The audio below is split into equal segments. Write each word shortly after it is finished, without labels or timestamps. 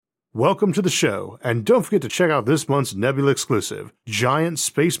Welcome to the show, and don't forget to check out this month's Nebula exclusive, Giant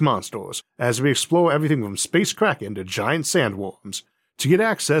Space Monsters, as we explore everything from space kraken to giant sandworms. To get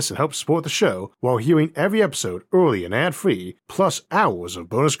access and help support the show while hearing every episode early and ad-free, plus hours of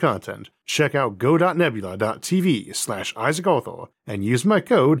bonus content, check out go.nebula.tv/IsaacArthur and use my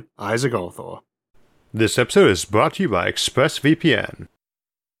code IsaacArthur. This episode is brought to you by ExpressVPN.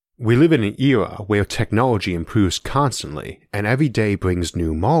 We live in an era where technology improves constantly and every day brings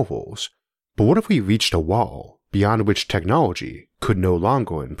new marvels. But what if we reached a wall beyond which technology could no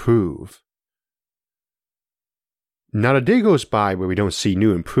longer improve? Not a day goes by where we don't see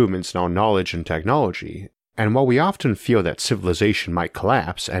new improvements in our knowledge and technology, and while we often feel that civilization might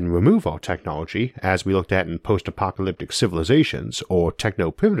collapse and remove our technology, as we looked at in post-apocalyptic civilizations or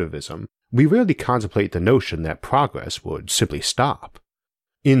techno-primitivism, we rarely contemplate the notion that progress would simply stop.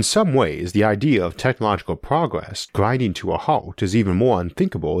 In some ways, the idea of technological progress grinding to a halt is even more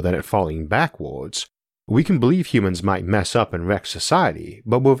unthinkable than it falling backwards. We can believe humans might mess up and wreck society,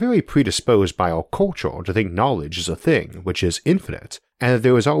 but we're very predisposed by our culture to think knowledge is a thing which is infinite, and that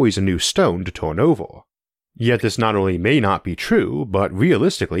there is always a new stone to turn over. Yet this not only may not be true, but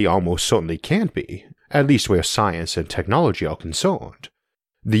realistically almost certainly can't be, at least where science and technology are concerned.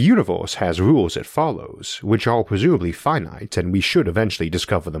 The universe has rules it follows, which are presumably finite, and we should eventually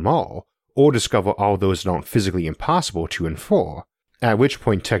discover them all, or discover all those that aren't physically impossible to infer, at which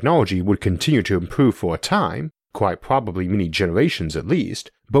point technology would continue to improve for a time, quite probably many generations at least,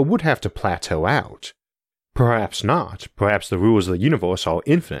 but would have to plateau out. Perhaps not, perhaps the rules of the universe are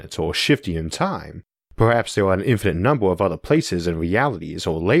infinite or shifting in time. Perhaps there are an infinite number of other places and realities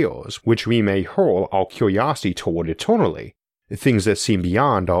or layers which we may hurl our curiosity toward eternally, things that seem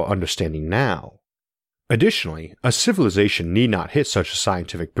beyond our understanding now. Additionally, a civilization need not hit such a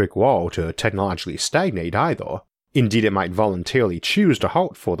scientific brick wall to technologically stagnate either. Indeed, it might voluntarily choose to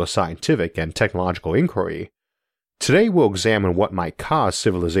halt for the scientific and technological inquiry. Today we'll examine what might cause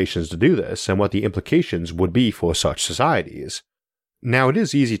civilizations to do this and what the implications would be for such societies. Now, it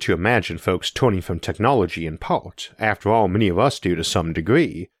is easy to imagine folks turning from technology in part. After all, many of us do to some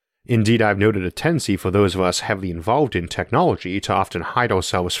degree. Indeed, I've noted a tendency for those of us heavily involved in technology to often hide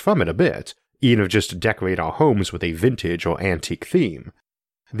ourselves from it a bit, even if just to decorate our homes with a vintage or antique theme.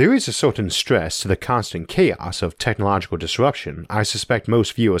 There is a certain stress to the constant chaos of technological disruption I suspect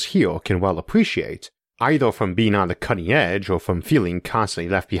most viewers here can well appreciate, either from being on the cutting edge or from feeling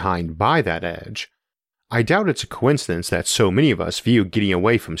constantly left behind by that edge. I doubt it's a coincidence that so many of us view getting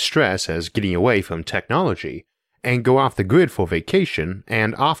away from stress as getting away from technology, and go off the grid for vacation,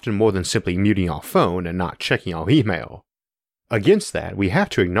 and often more than simply muting our phone and not checking our email. Against that, we have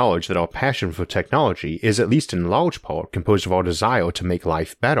to acknowledge that our passion for technology is at least in large part composed of our desire to make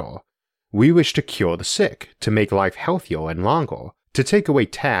life better. We wish to cure the sick, to make life healthier and longer, to take away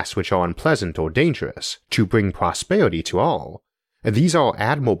tasks which are unpleasant or dangerous, to bring prosperity to all. These are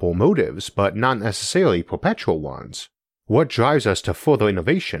admirable motives, but not necessarily perpetual ones. What drives us to further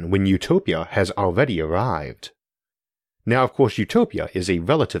innovation when utopia has already arrived? Now, of course, utopia is a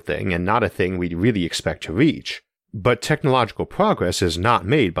relative thing and not a thing we'd really expect to reach. But technological progress is not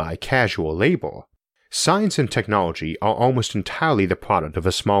made by casual labor. Science and technology are almost entirely the product of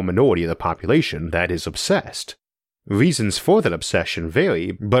a small minority of the population that is obsessed. Reasons for that obsession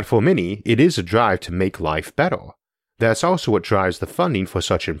vary, but for many, it is a drive to make life better. That's also what drives the funding for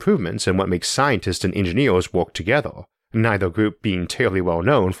such improvements and what makes scientists and engineers work together, neither group being terribly well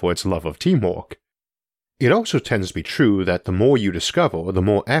known for its love of teamwork. It also tends to be true that the more you discover, the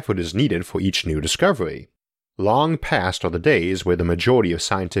more effort is needed for each new discovery. Long past are the days where the majority of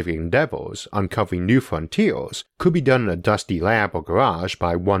scientific endeavors uncovering new frontiers could be done in a dusty lab or garage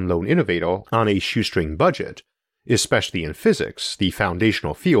by one lone innovator on a shoestring budget, especially in physics, the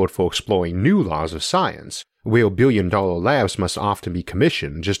foundational field for exploring new laws of science, where billion-dollar labs must often be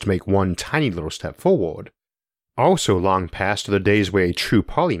commissioned just to make one tiny little step forward. Also long past are the days where a true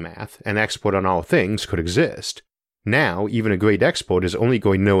polymath, an expert on all things, could exist. Now, even a great expert is only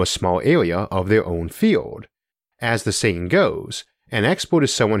going to know a small area of their own field. As the saying goes, an expert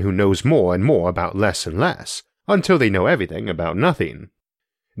is someone who knows more and more about less and less, until they know everything about nothing.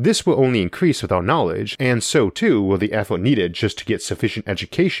 This will only increase with our knowledge, and so too will the effort needed just to get sufficient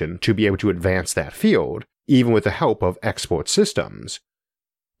education to be able to advance that field, even with the help of expert systems.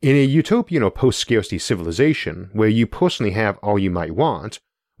 In a utopian or post-scarcity civilization where you personally have all you might want,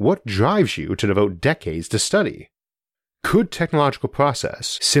 what drives you to devote decades to study? Could technological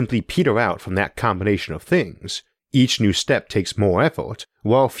process simply peter out from that combination of things? Each new step takes more effort,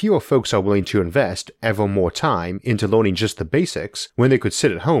 while fewer folks are willing to invest ever more time into learning just the basics when they could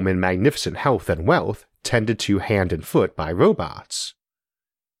sit at home in magnificent health and wealth tended to hand and foot by robots.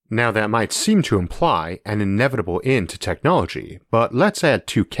 Now that might seem to imply an inevitable end to technology, but let's add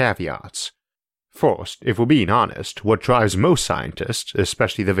two caveats. First, if we're being honest, what drives most scientists,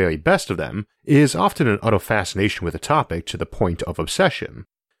 especially the very best of them, is often an utter fascination with a topic to the point of obsession.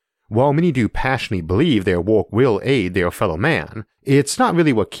 While many do passionately believe their work will aid their fellow man, it's not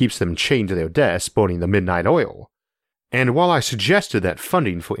really what keeps them chained to their desks burning the midnight oil. And while I suggested that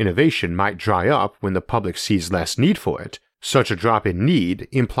funding for innovation might dry up when the public sees less need for it, such a drop in need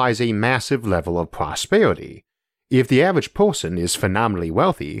implies a massive level of prosperity. If the average person is phenomenally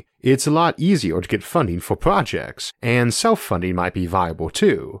wealthy, it's a lot easier to get funding for projects, and self-funding might be viable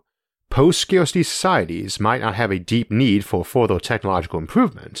too. Post-scarcity societies might not have a deep need for further technological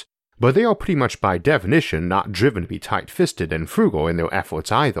improvement, but they are pretty much by definition not driven to be tight-fisted and frugal in their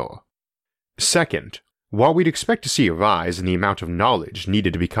efforts either. Second, while we'd expect to see a rise in the amount of knowledge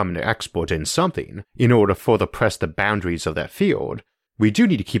needed to become an expert in something in order to further press the boundaries of that field, we do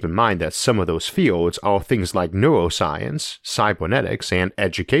need to keep in mind that some of those fields are things like neuroscience, cybernetics, and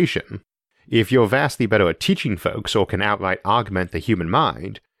education. If you're vastly better at teaching folks or can outright augment the human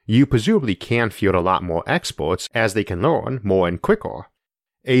mind, you presumably can field a lot more experts as they can learn more and quicker.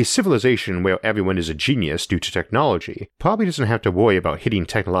 A civilization where everyone is a genius due to technology probably doesn't have to worry about hitting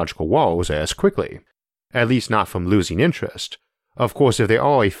technological walls as quickly. At least not from losing interest. Of course, if there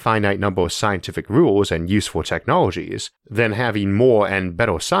are a finite number of scientific rules and useful technologies, then having more and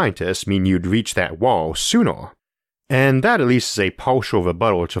better scientists mean you'd reach that wall sooner. And that at least is a partial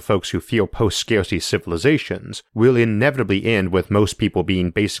rebuttal to folks who feel post-scarcity civilizations will inevitably end with most people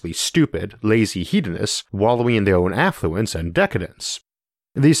being basically stupid, lazy hedonists wallowing in their own affluence and decadence.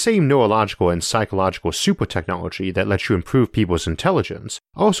 The same neurological and psychological super technology that lets you improve people's intelligence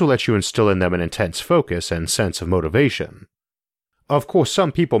also lets you instill in them an intense focus and sense of motivation. Of course,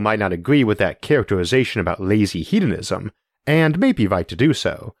 some people might not agree with that characterization about lazy hedonism, and may be right to do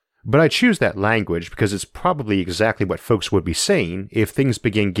so, but I choose that language because it's probably exactly what folks would be saying if things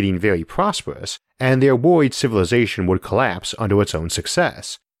begin getting very prosperous and their worried civilization would collapse under its own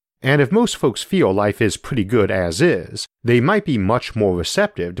success. And if most folks feel life is pretty good as is, they might be much more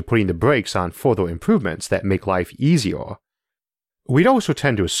receptive to putting the brakes on further improvements that make life easier. We'd also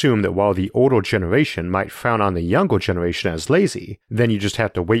tend to assume that while the older generation might frown on the younger generation as lazy, then you just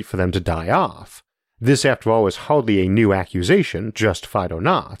have to wait for them to die off. This, after all, is hardly a new accusation, justified or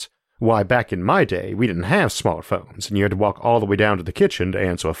not. Why, back in my day, we didn't have smartphones, and you had to walk all the way down to the kitchen to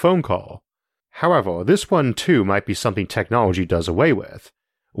answer a phone call. However, this one too might be something technology does away with.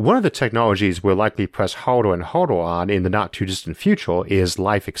 One of the technologies we'll likely press harder and harder on in the not-too-distant future is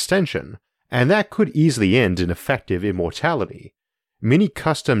life extension, and that could easily end in effective immortality. Many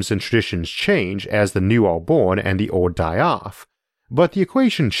customs and traditions change as the new are born and the old die off, but the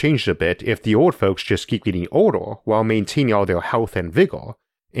equation changed a bit if the old folks just keep getting older while maintaining all their health and vigor,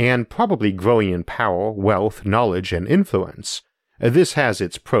 and probably growing in power, wealth, knowledge, and influence. This has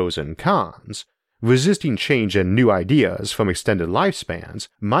its pros and cons. Resisting change and new ideas from extended lifespans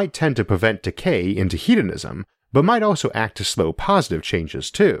might tend to prevent decay into hedonism, but might also act to slow positive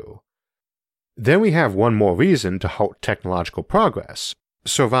changes too. Then we have one more reason to halt technological progress: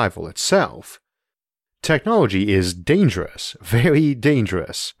 survival itself. Technology is dangerous, very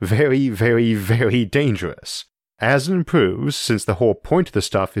dangerous, very, very, very dangerous. As it improves, since the whole point of the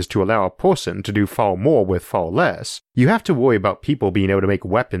stuff is to allow a person to do far more with far less, you have to worry about people being able to make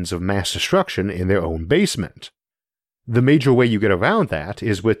weapons of mass destruction in their own basement. The major way you get around that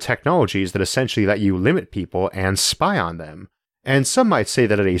is with technologies that essentially let you limit people and spy on them, and some might say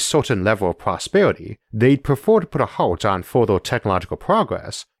that at a certain level of prosperity, they'd prefer to put a halt on further technological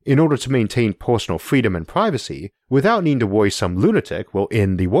progress in order to maintain personal freedom and privacy without needing to worry some lunatic will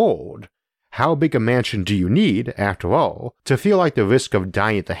end the world. How big a mansion do you need, after all, to feel like the risk of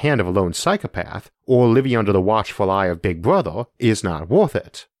dying at the hand of a lone psychopath or living under the watchful eye of Big Brother is not worth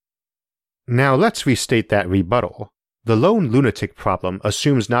it? Now let's restate that rebuttal. The lone lunatic problem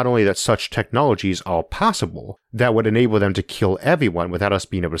assumes not only that such technologies are possible that would enable them to kill everyone without us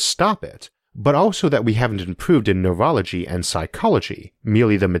being able to stop it, but also that we haven't improved in neurology and psychology,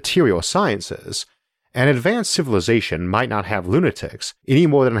 merely the material sciences. An advanced civilization might not have lunatics any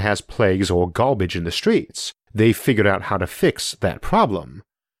more than it has plagues or garbage in the streets. They've figured out how to fix that problem.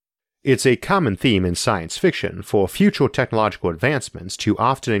 It's a common theme in science fiction for future technological advancements to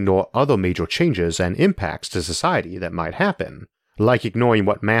often ignore other major changes and impacts to society that might happen, like ignoring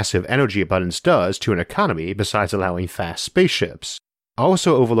what massive energy abundance does to an economy besides allowing fast spaceships.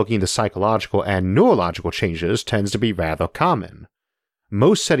 Also overlooking the psychological and neurological changes tends to be rather common.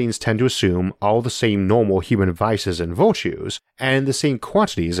 Most settings tend to assume all the same normal human vices and virtues, and the same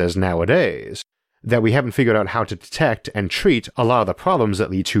quantities as nowadays. that we haven't figured out how to detect and treat a lot of the problems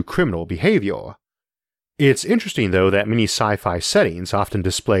that lead to criminal behavior. It's interesting, though, that many sci-fi settings often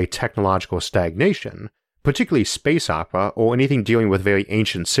display technological stagnation, particularly space opera or anything dealing with very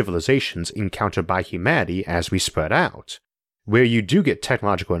ancient civilizations encountered by humanity as we spread out. Where you do get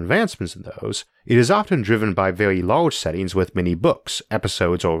technological advancements in those, it is often driven by very large settings with many books,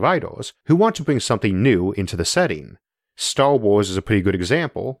 episodes, or writers who want to bring something new into the setting. Star Wars is a pretty good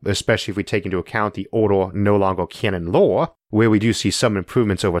example, especially if we take into account the older, no longer canon lore, where we do see some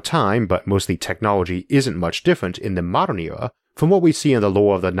improvements over time, but mostly technology isn't much different in the modern era from what we see in the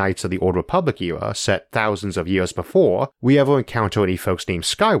lore of the Knights of the Old Republic era set thousands of years before we ever encounter any folks named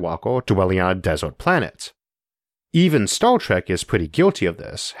Skywalker dwelling on a desert planet. Even Star Trek is pretty guilty of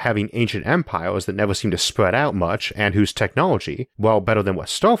this, having ancient empires that never seem to spread out much and whose technology, while better than what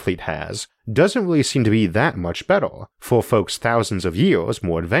Starfleet has, doesn't really seem to be that much better, for folks thousands of years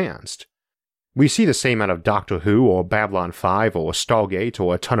more advanced. We see the same out of Doctor Who or Babylon 5 or Stargate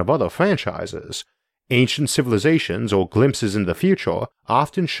or a ton of other franchises. Ancient civilizations or glimpses into the future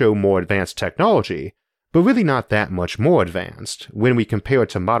often show more advanced technology, but really not that much more advanced when we compare it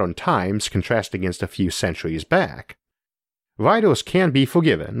to modern times contrasted against a few centuries back. Writers can be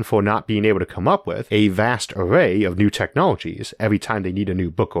forgiven for not being able to come up with a vast array of new technologies every time they need a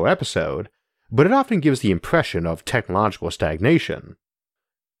new book or episode, but it often gives the impression of technological stagnation.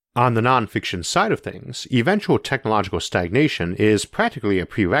 On the nonfiction side of things, eventual technological stagnation is practically a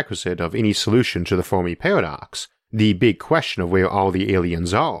prerequisite of any solution to the Fermi paradox, the big question of where all the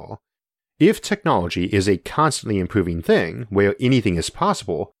aliens are. If technology is a constantly improving thing where anything is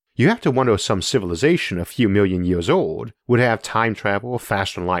possible, you have to wonder if some civilization a few million years old would have time travel,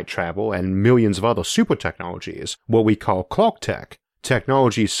 faster-than-light travel, and millions of other super technologies, what we call clock tech,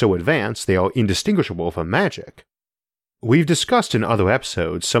 technologies so advanced they are indistinguishable from magic. We've discussed in other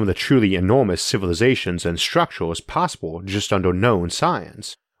episodes some of the truly enormous civilizations and structures possible just under known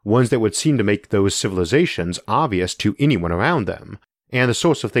science, ones that would seem to make those civilizations obvious to anyone around them, and the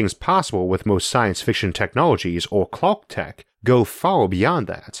sorts of things possible with most science fiction technologies or clock tech go far beyond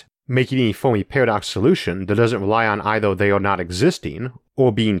that, making any Fermi paradox solution that doesn't rely on either they are not existing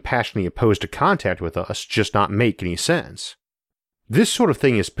or being passionately opposed to contact with us just not make any sense. This sort of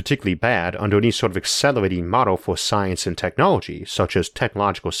thing is particularly bad under any sort of accelerating model for science and technology, such as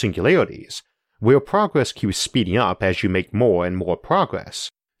technological singularities, where progress keeps speeding up as you make more and more progress.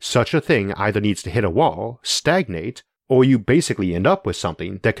 Such a thing either needs to hit a wall, stagnate, or you basically end up with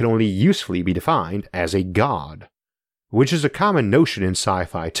something that can only usefully be defined as a god. Which is a common notion in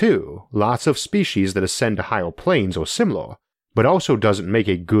sci-fi too, lots of species that ascend to higher planes or similar, but also doesn't make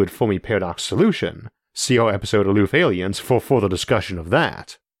a good Fermi paradox solution. See our episode Aloof Aliens for further discussion of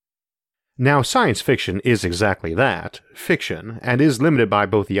that. Now, science fiction is exactly that, fiction, and is limited by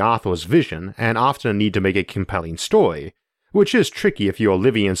both the author's vision and often a need to make a compelling story, which is tricky if you are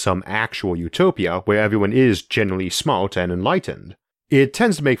living in some actual utopia where everyone is generally smart and enlightened. It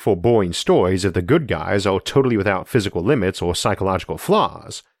tends to make for boring stories if the good guys are totally without physical limits or psychological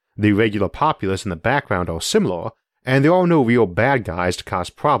flaws, the regular populace in the background are similar, and there are no real bad guys to cause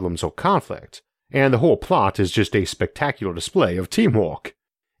problems or conflict, and the whole plot is just a spectacular display of teamwork.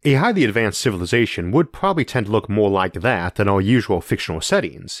 A highly advanced civilization would probably tend to look more like that than our usual fictional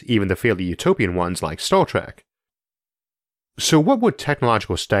settings, even the fairly utopian ones like Star Trek. So what would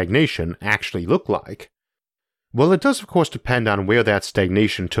technological stagnation actually look like? Well, it does of course depend on where that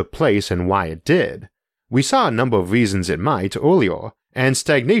stagnation took place and why it did. We saw a number of reasons it might earlier, and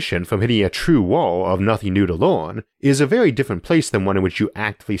stagnation from hitting a true wall of nothing new to learn is a very different place than one in which you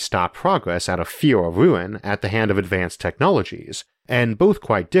actively stop progress out of fear of ruin at the hand of advanced technologies, and both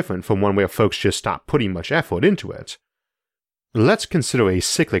quite different from one where folks just stop putting much effort into it. Let's consider a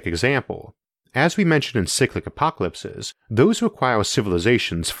cyclic example. As we mentioned in cyclic apocalypses, those require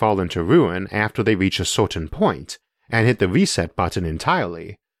civilizations fall into ruin after they reach a certain point, and hit the reset button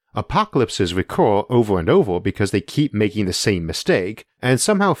entirely. Apocalypses recur over and over because they keep making the same mistake, and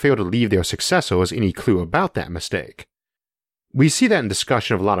somehow fail to leave their successors any clue about that mistake. We see that in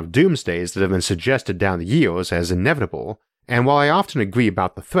discussion of a lot of doomsdays that have been suggested down the years as inevitable, and while I often agree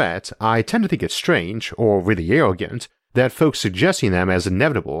about the threat, I tend to think it's strange, or really arrogant, that folks suggesting them as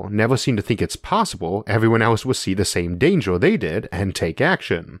inevitable never seem to think it's possible everyone else will see the same danger they did and take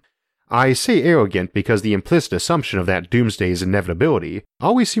action. I say arrogant because the implicit assumption of that doomsday's inevitability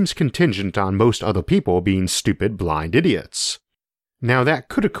always seems contingent on most other people being stupid, blind idiots. Now that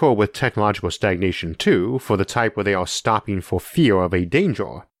could occur with technological stagnation too, for the type where they are stopping for fear of a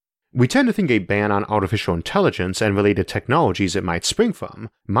danger. We tend to think a ban on artificial intelligence and related technologies it might spring from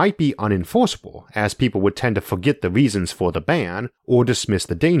might be unenforceable, as people would tend to forget the reasons for the ban or dismiss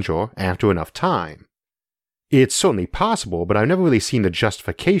the danger after enough time. It's certainly possible, but I've never really seen the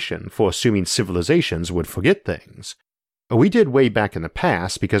justification for assuming civilizations would forget things. We did way back in the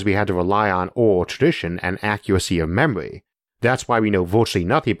past because we had to rely on oral tradition and accuracy of memory. That's why we know virtually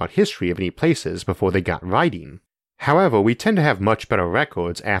nothing about history of any places before they got writing. However, we tend to have much better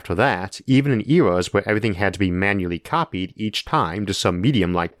records after that, even in eras where everything had to be manually copied each time to some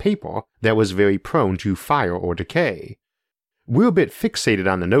medium like paper that was very prone to fire or decay. We're a bit fixated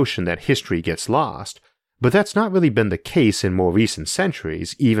on the notion that history gets lost, but that's not really been the case in more recent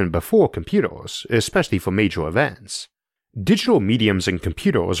centuries, even before computers, especially for major events. Digital mediums and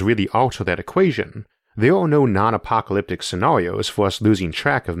computers really alter that equation. There are no non-apocalyptic scenarios for us losing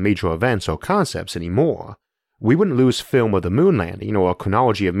track of major events or concepts anymore. We wouldn't lose film of the moon landing or a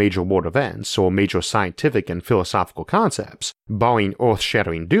chronology of major world events or major scientific and philosophical concepts, barring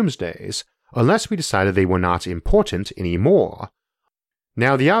earth-shattering doomsdays, unless we decided they were not important anymore.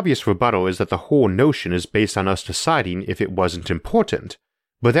 Now, the obvious rebuttal is that the whole notion is based on us deciding if it wasn't important,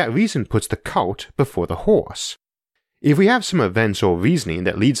 but that reason puts the cart before the horse. If we have some events or reasoning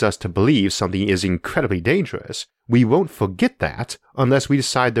that leads us to believe something is incredibly dangerous, we won't forget that unless we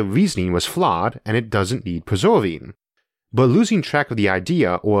decide the reasoning was flawed and it doesn't need preserving. But losing track of the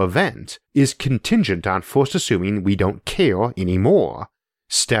idea or event is contingent on first assuming we don't care anymore.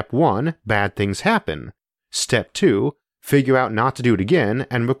 Step 1, bad things happen. Step 2, figure out not to do it again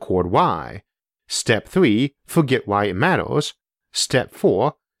and record why. Step 3, forget why it matters. Step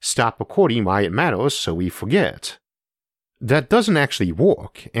 4, stop recording why it matters so we forget. That doesn't actually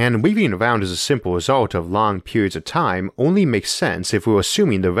work, and weaving around as a simple result of long periods of time only makes sense if we're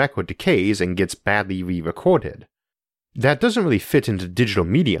assuming the record decays and gets badly re-recorded. That doesn't really fit into digital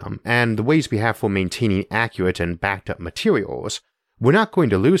medium and the ways we have for maintaining accurate and backed-up materials. We're not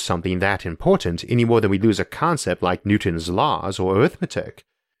going to lose something that important any more than we lose a concept like Newton's laws or arithmetic.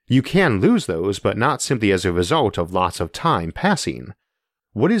 You can lose those, but not simply as a result of lots of time passing.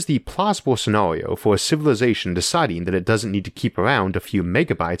 What is the plausible scenario for a civilization deciding that it doesn't need to keep around a few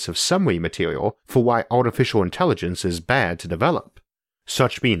megabytes of summary material for why artificial intelligence is bad to develop?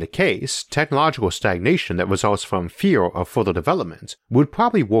 Such being the case, technological stagnation that results from fear of further development would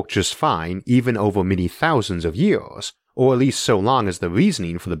probably work just fine even over many thousands of years, or at least so long as the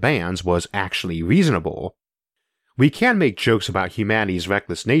reasoning for the bans was actually reasonable. We can make jokes about humanity's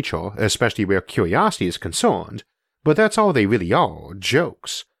reckless nature, especially where curiosity is concerned, but that's all they really are,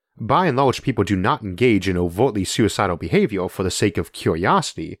 jokes. By and large, people do not engage in overtly suicidal behavior for the sake of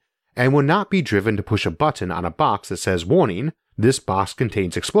curiosity, and will not be driven to push a button on a box that says, "Warning, this box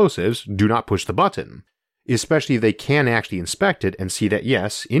contains explosives, do not push the button," especially if they can actually inspect it and see that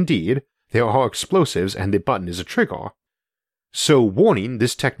yes, indeed, there are explosives and the button is a trigger. So warning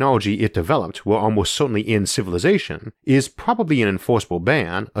this technology it developed will almost certainly end civilization is probably an enforceable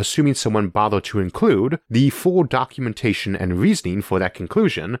ban, assuming someone bothered to include the full documentation and reasoning for that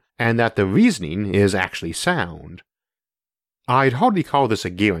conclusion, and that the reasoning is actually sound. I'd hardly call this a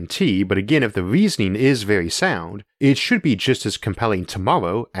guarantee, but again, if the reasoning is very sound, it should be just as compelling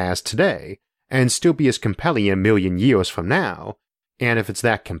tomorrow as today, and still be as compelling a million years from now. And if it's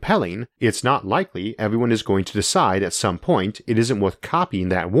that compelling, it's not likely everyone is going to decide at some point it isn't worth copying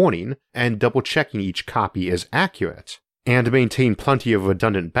that warning and double-checking each copy is accurate, and maintain plenty of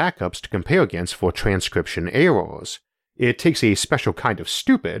redundant backups to compare against for transcription errors. It takes a special kind of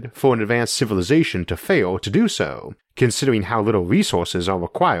stupid for an advanced civilization to fail to do so, considering how little resources are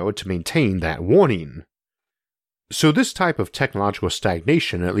required to maintain that warning. So this type of technological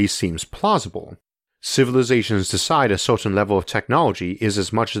stagnation at least seems plausible. Civilizations decide a certain level of technology is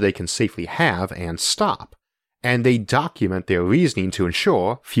as much as they can safely have and stop, and they document their reasoning to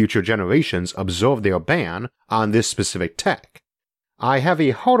ensure future generations observe their ban on this specific tech. I have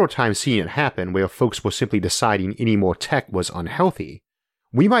a harder time seeing it happen where folks were simply deciding any more tech was unhealthy.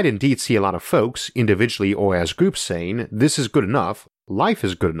 We might indeed see a lot of folks, individually or as groups, saying, "This is good enough, life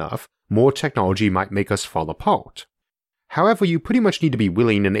is good enough, more technology might make us fall apart." However, you pretty much need to be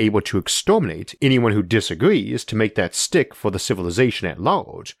willing and able to exterminate anyone who disagrees to make that stick for the civilization at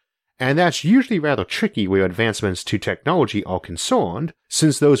large, and that's usually rather tricky where advancements to technology are concerned,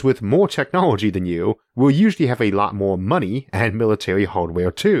 since those with more technology than you will usually have a lot more money and military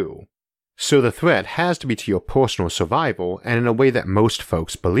hardware too. So the threat has to be to your personal survival and in a way that most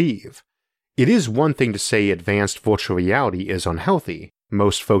folks believe. It is one thing to say advanced virtual reality is unhealthy,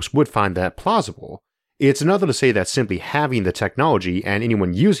 most folks would find that plausible. It's another to say that simply having the technology and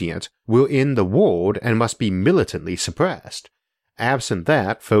anyone using it will end the world and must be militantly suppressed. Absent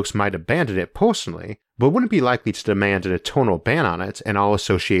that, folks might abandon it personally, but wouldn't be likely to demand an eternal ban on it and all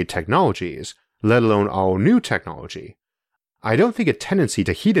associated technologies, let alone all new technology. I don't think a tendency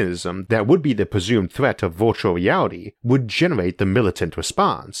to hedonism that would be the presumed threat of virtual reality would generate the militant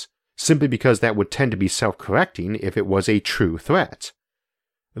response, simply because that would tend to be self-correcting if it was a true threat.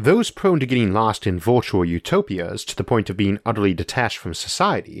 Those prone to getting lost in virtual utopias to the point of being utterly detached from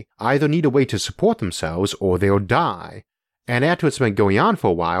society either need a way to support themselves or they'll die, and after it's been going on for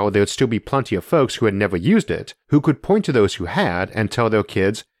a while there'd still be plenty of folks who had never used it who could point to those who had and tell their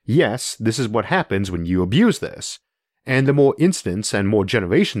kids, yes, this is what happens when you abuse this. And the more incidents and more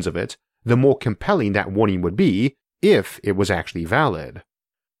generations of it, the more compelling that warning would be if it was actually valid.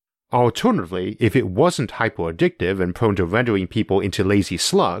 Alternatively, if it wasn't hyper-addictive and prone to rendering people into lazy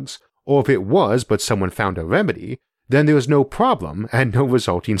slugs, or if it was but someone found a remedy, then there is no problem and no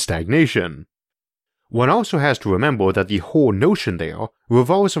resulting stagnation. One also has to remember that the whole notion there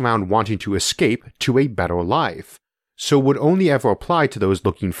revolves around wanting to escape to a better life, so would only ever apply to those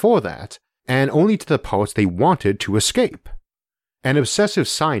looking for that, and only to the parts they wanted to escape. An obsessive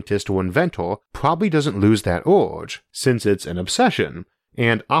scientist or inventor probably doesn't lose that urge, since it's an obsession,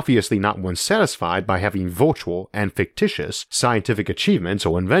 and obviously not one satisfied by having virtual and fictitious scientific achievements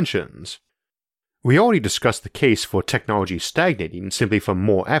or inventions. We already discussed the case for technology stagnating simply from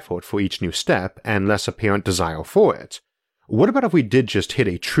more effort for each new step and less apparent desire for it. What about if we did just hit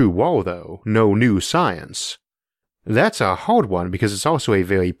a true wall though, no new science? That's a hard one because it's also a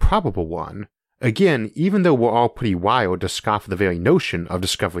very probable one. Again, even though we're all pretty wild to scoff at the very notion of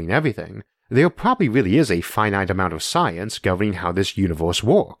discovering everything, there probably really is a finite amount of science governing how this universe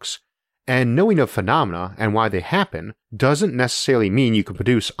works. And knowing of phenomena and why they happen doesn't necessarily mean you can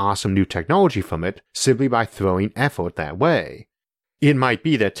produce awesome new technology from it simply by throwing effort that way. It might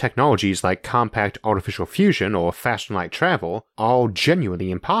be that technologies like compact artificial fusion or faster light travel are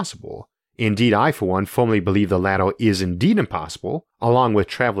genuinely impossible. Indeed, I for one firmly believe the latter is indeed impossible, along with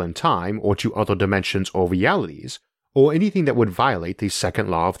travel in time or to other dimensions or realities, or anything that would violate the second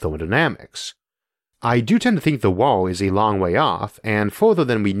law of thermodynamics. I do tend to think the wall is a long way off and further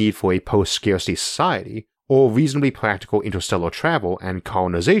than we need for a post-scarcity society or reasonably practical interstellar travel and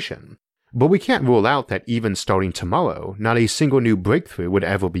colonization, but we can't rule out that even starting tomorrow, not a single new breakthrough would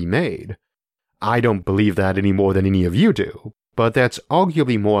ever be made. I don't believe that any more than any of you do, but that's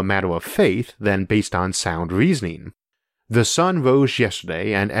arguably more a matter of faith than based on sound reasoning. The sun rose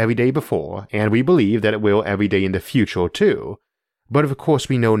yesterday and every day before, and we believe that it will every day in the future too. But of course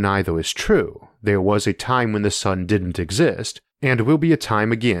we know neither is true. There was a time when the sun didn't exist, and will be a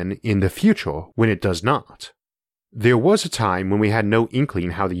time again in the future when it does not. There was a time when we had no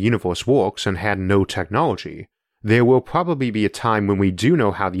inkling how the universe works and had no technology. There will probably be a time when we do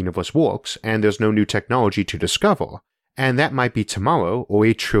know how the universe works and there's no new technology to discover, and that might be tomorrow or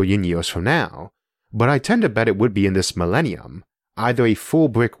a trillion years from now. But I tend to bet it would be in this millennium, either a full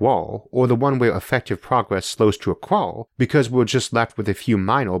brick wall or the one where effective progress slows to a crawl because we're just left with a few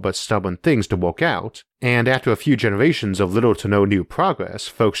minor but stubborn things to work out, and after a few generations of little to no new progress,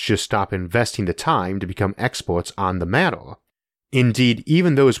 folks just stop investing the time to become experts on the matter. Indeed,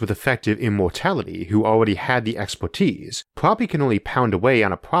 even those with effective immortality who already had the expertise probably can only pound away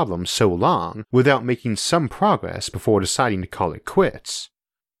on a problem so long without making some progress before deciding to call it quits.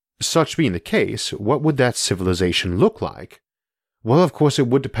 Such being the case, what would that civilization look like? Well, of course it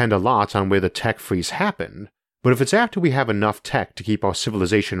would depend a lot on where the tech freeze happened, but if it's after we have enough tech to keep our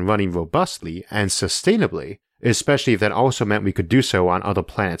civilization running robustly and sustainably, especially if that also meant we could do so on other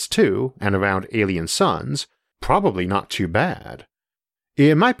planets too, and around alien suns, probably not too bad.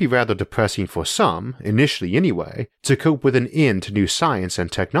 It might be rather depressing for some, initially anyway, to cope with an end to new science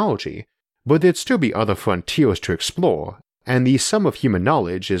and technology, but there'd still be other frontiers to explore, and the sum of human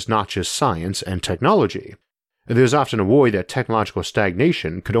knowledge is not just science and technology. There's often a worry that technological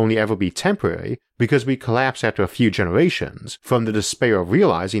stagnation could only ever be temporary because we collapse after a few generations from the despair of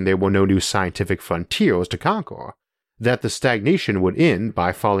realizing there were no new scientific frontiers to conquer, that the stagnation would end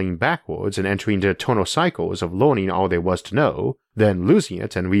by falling backwards and entering into eternal cycles of learning all there was to know, then losing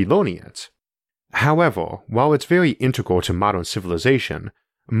it and relearning it. However, while it's very integral to modern civilization,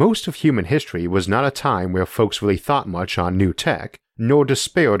 most of human history was not a time where folks really thought much on new tech, nor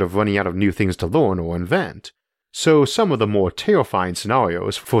despaired of running out of new things to learn or invent. So some of the more terrifying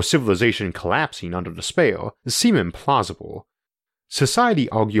scenarios for civilization collapsing under despair seem implausible. Society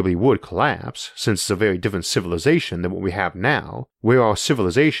arguably would collapse, since it's a very different civilization than what we have now, where our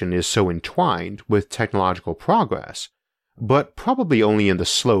civilization is so entwined with technological progress, but probably only in the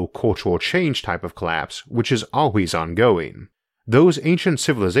slow cultural change type of collapse, which is always ongoing. Those ancient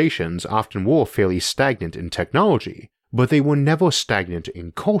civilizations often were fairly stagnant in technology, but they were never stagnant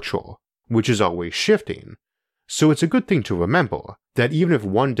in culture, which is always shifting. So it's a good thing to remember that even if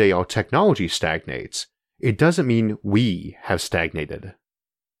one day our technology stagnates, it doesn't mean we have stagnated.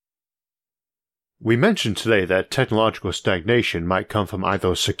 We mentioned today that technological stagnation might come from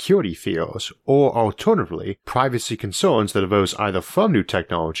either security fears or alternatively privacy concerns that arose either from new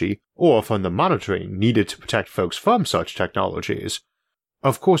technology or from the monitoring needed to protect folks from such technologies.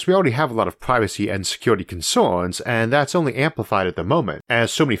 Of course, we already have a lot of privacy and security concerns, and that's only amplified at the moment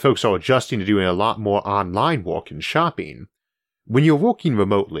as so many folks are adjusting to doing a lot more online work and shopping. When you're working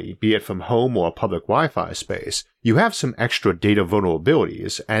remotely, be it from home or a public Wi-Fi space, you have some extra data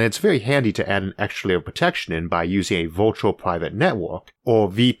vulnerabilities, and it's very handy to add an extra layer of protection in by using a virtual private network, or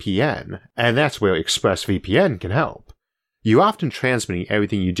VPN, and that's where ExpressVPN can help. You're often transmitting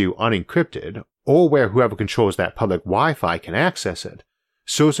everything you do unencrypted, or where whoever controls that public Wi-Fi can access it,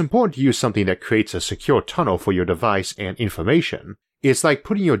 so it's important to use something that creates a secure tunnel for your device and information. It's like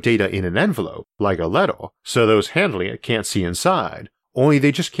putting your data in an envelope, like a letter, so those handling it can't see inside, only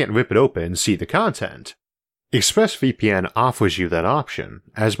they just can't rip it open and see the content. ExpressVPN offers you that option,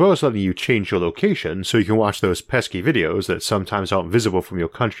 as well as letting you change your location so you can watch those pesky videos that sometimes aren't visible from your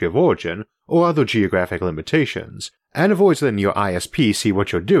country of origin or other geographic limitations, and avoids letting your ISP see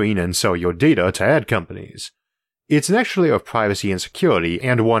what you're doing and sell your data to ad companies. It's an extra layer of privacy and security,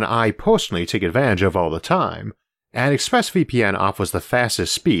 and one I personally take advantage of all the time, and ExpressVPN offers the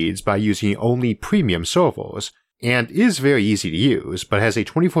fastest speeds by using only premium servers, and is very easy to use, but has a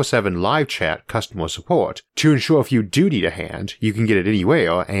 24/7 live chat customer support to ensure if you do need a hand, you can get it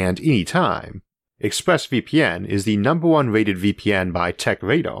anywhere and anytime. ExpressVPN is the #1 rated VPN by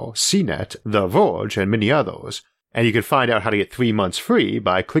TechRadar, CNET, The Verge, and many others, and you can find out how to get 3 months free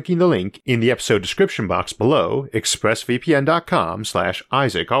by clicking the link in the episode description box below,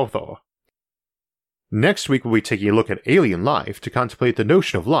 expressvpn.com/IsaacArthur. Next week we'll be taking a look at alien life to contemplate the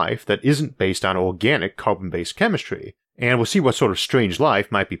notion of life that isn't based on organic carbon-based chemistry, and we'll see what sort of strange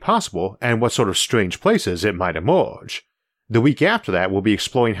life might be possible and what sort of strange places it might emerge. The week after that we'll be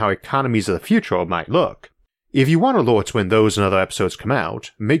exploring how economies of the future might look. If you want alerts when those and other episodes come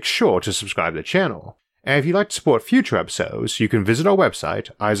out, make sure to subscribe to the channel. And if you'd like to support future episodes, you can visit our website,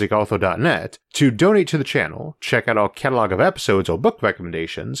 isaacarthur.net, to donate to the channel, check out our catalog of episodes or book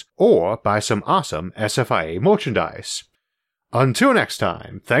recommendations, or buy some awesome SFIA merchandise. Until next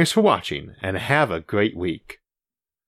time, thanks for watching, and have a great week.